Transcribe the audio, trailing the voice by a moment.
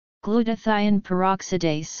Glutathione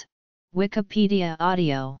peroxidase, Wikipedia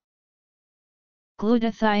audio.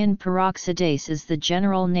 Glutathione peroxidase is the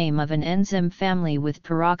general name of an enzyme family with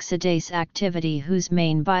peroxidase activity whose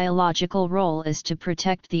main biological role is to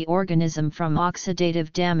protect the organism from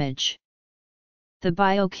oxidative damage. The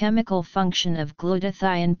biochemical function of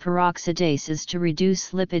glutathione peroxidase is to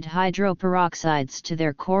reduce lipid hydroperoxides to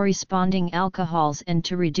their corresponding alcohols and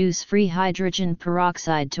to reduce free hydrogen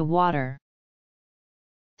peroxide to water.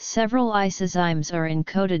 Several isozymes are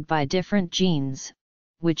encoded by different genes,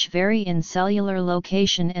 which vary in cellular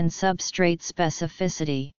location and substrate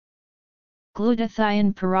specificity.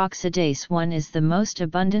 Glutathione peroxidase 1 is the most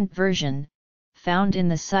abundant version, found in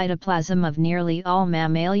the cytoplasm of nearly all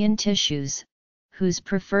mammalian tissues, whose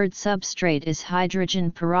preferred substrate is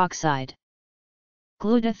hydrogen peroxide.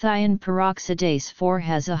 Glutathione peroxidase 4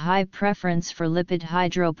 has a high preference for lipid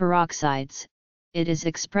hydroperoxides. It is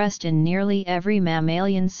expressed in nearly every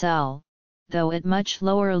mammalian cell, though at much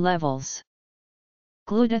lower levels.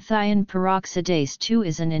 Glutathione peroxidase 2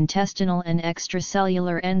 is an intestinal and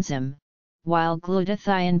extracellular enzyme, while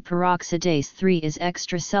glutathione peroxidase 3 is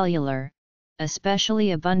extracellular,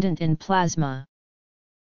 especially abundant in plasma.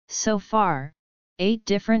 So far, 8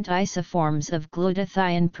 different isoforms of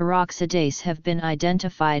glutathione peroxidase have been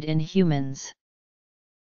identified in humans.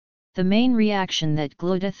 The main reaction that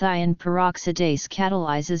glutathione peroxidase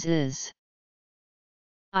catalyzes is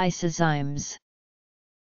isozymes,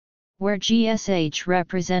 where GSH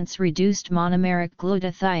represents reduced monomeric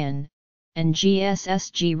glutathione, and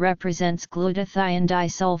GSSG represents glutathione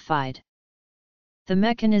disulfide. The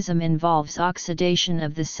mechanism involves oxidation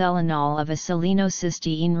of the selenol of a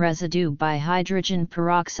selenocysteine residue by hydrogen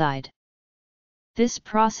peroxide. This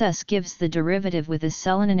process gives the derivative with a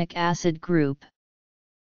seleninic acid group.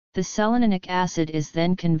 The seleninic acid is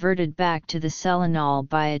then converted back to the selenol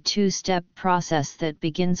by a two-step process that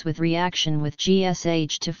begins with reaction with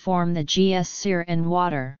GSH to form the GS-SER and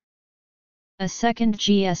water. A second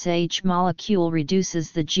GSH molecule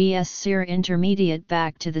reduces the GS-SER intermediate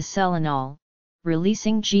back to the selenol,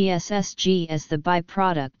 releasing GSSG as the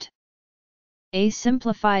byproduct. A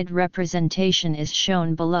simplified representation is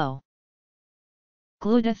shown below.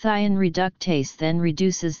 Glutathione reductase then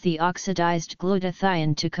reduces the oxidized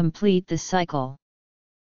glutathione to complete the cycle.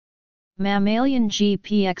 Mammalian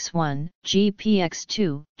GPX1,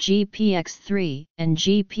 GPX2, GPX3, and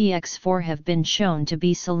GPX4 have been shown to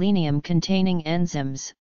be selenium-containing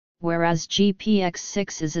enzymes, whereas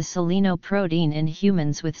GPX6 is a selenoprotein in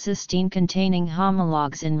humans with cysteine-containing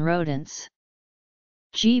homologs in rodents.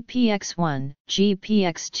 GPX1,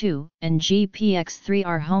 GPX2, and GPX3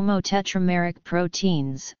 are homotetrameric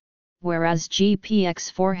proteins, whereas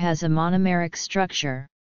GPX4 has a monomeric structure.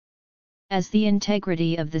 As the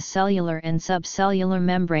integrity of the cellular and subcellular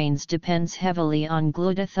membranes depends heavily on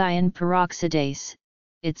glutathione peroxidase,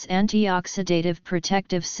 its antioxidative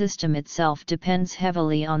protective system itself depends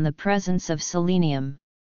heavily on the presence of selenium.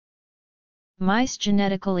 Mice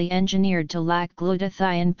genetically engineered to lack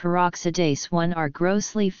glutathione peroxidase 1 are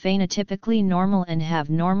grossly phenotypically normal and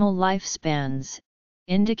have normal lifespans,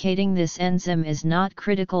 indicating this enzyme is not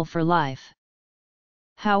critical for life.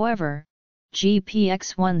 However,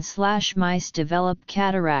 GPX1/mice develop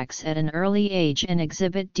cataracts at an early age and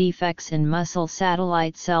exhibit defects in muscle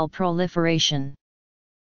satellite cell proliferation.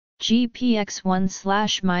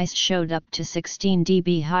 GPX1/mice showed up to 16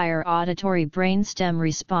 dB higher auditory brainstem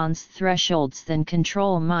response thresholds than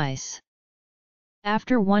control mice.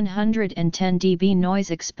 After 110 dB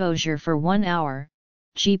noise exposure for 1 hour,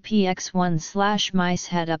 GPX1/mice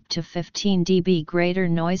had up to 15 dB greater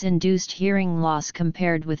noise-induced hearing loss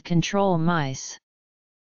compared with control mice.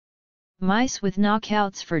 Mice with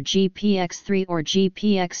knockouts for GPX3 or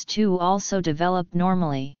GPX2 also develop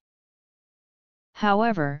normally.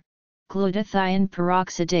 However, glutathione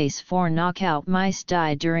peroxidase 4 knockout mice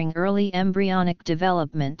die during early embryonic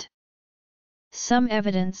development. Some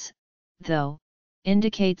evidence, though,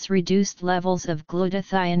 indicates reduced levels of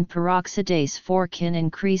glutathione peroxidase 4 can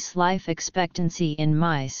increase life expectancy in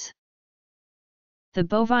mice. The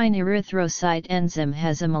bovine erythrocyte enzyme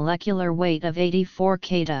has a molecular weight of 84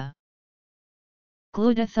 kDa.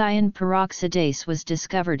 Glutathione peroxidase was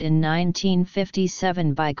discovered in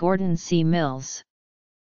 1957 by Gordon C. Mills.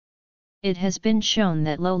 It has been shown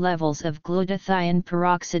that low levels of glutathione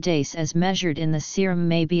peroxidase as measured in the serum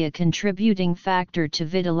may be a contributing factor to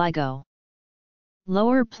vitiligo.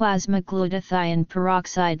 Lower plasma glutathione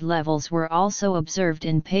peroxide levels were also observed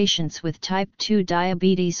in patients with type 2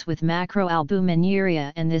 diabetes with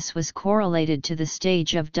macroalbuminuria, and this was correlated to the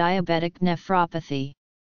stage of diabetic nephropathy.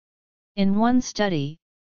 In one study,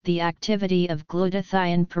 the activity of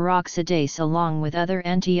glutathione peroxidase along with other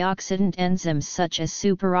antioxidant enzymes such as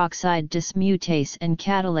superoxide dismutase and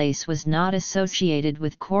catalase was not associated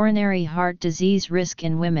with coronary heart disease risk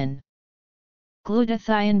in women.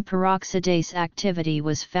 Glutathione peroxidase activity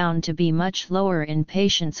was found to be much lower in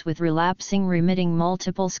patients with relapsing remitting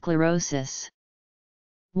multiple sclerosis.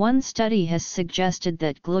 One study has suggested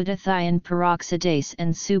that glutathione peroxidase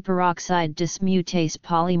and superoxide dismutase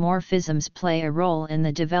polymorphisms play a role in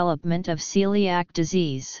the development of celiac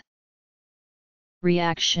disease.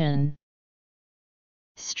 Reaction.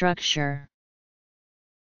 Structure.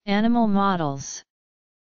 Animal models.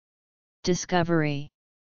 Discovery.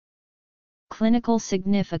 Clinical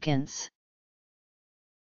significance.